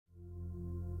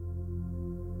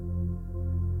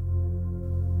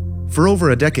For over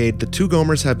a decade, the Two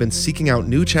Gomers have been seeking out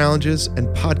new challenges and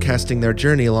podcasting their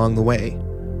journey along the way.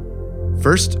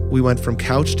 First, we went from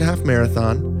couch to half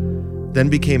marathon, then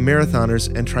became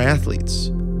marathoners and triathletes.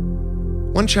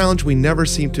 One challenge we never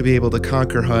seemed to be able to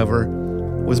conquer, however,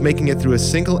 was making it through a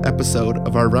single episode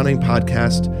of our running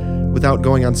podcast without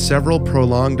going on several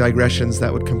prolonged digressions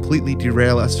that would completely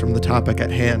derail us from the topic at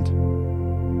hand.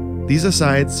 These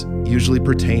asides usually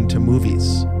pertain to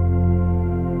movies.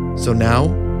 So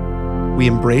now, we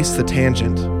embrace the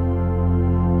tangent.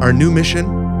 Our new mission: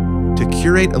 to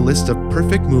curate a list of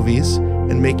perfect movies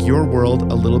and make your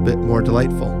world a little bit more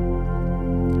delightful.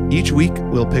 Each week,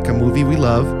 we'll pick a movie we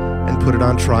love and put it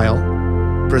on trial,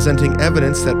 presenting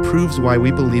evidence that proves why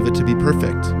we believe it to be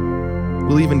perfect.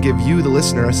 We'll even give you, the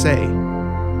listener, a say,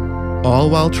 all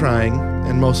while trying,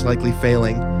 and most likely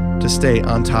failing, to stay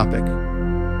on topic.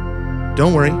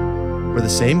 Don't worry, we're the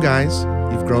same guys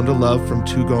you've grown to love from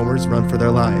Two Gomers Run for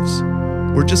Their Lives.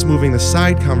 We're just moving the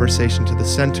side conversation to the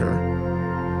center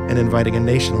and inviting a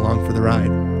nation along for the ride.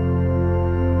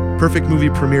 Perfect Movie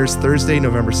premieres Thursday,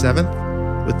 November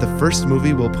 7th, with the first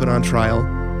movie we'll put on trial,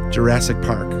 Jurassic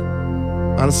Park.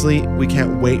 Honestly, we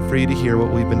can't wait for you to hear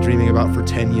what we've been dreaming about for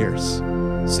 10 years.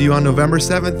 See you on November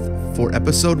 7th for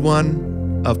episode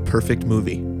 1 of Perfect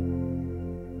Movie.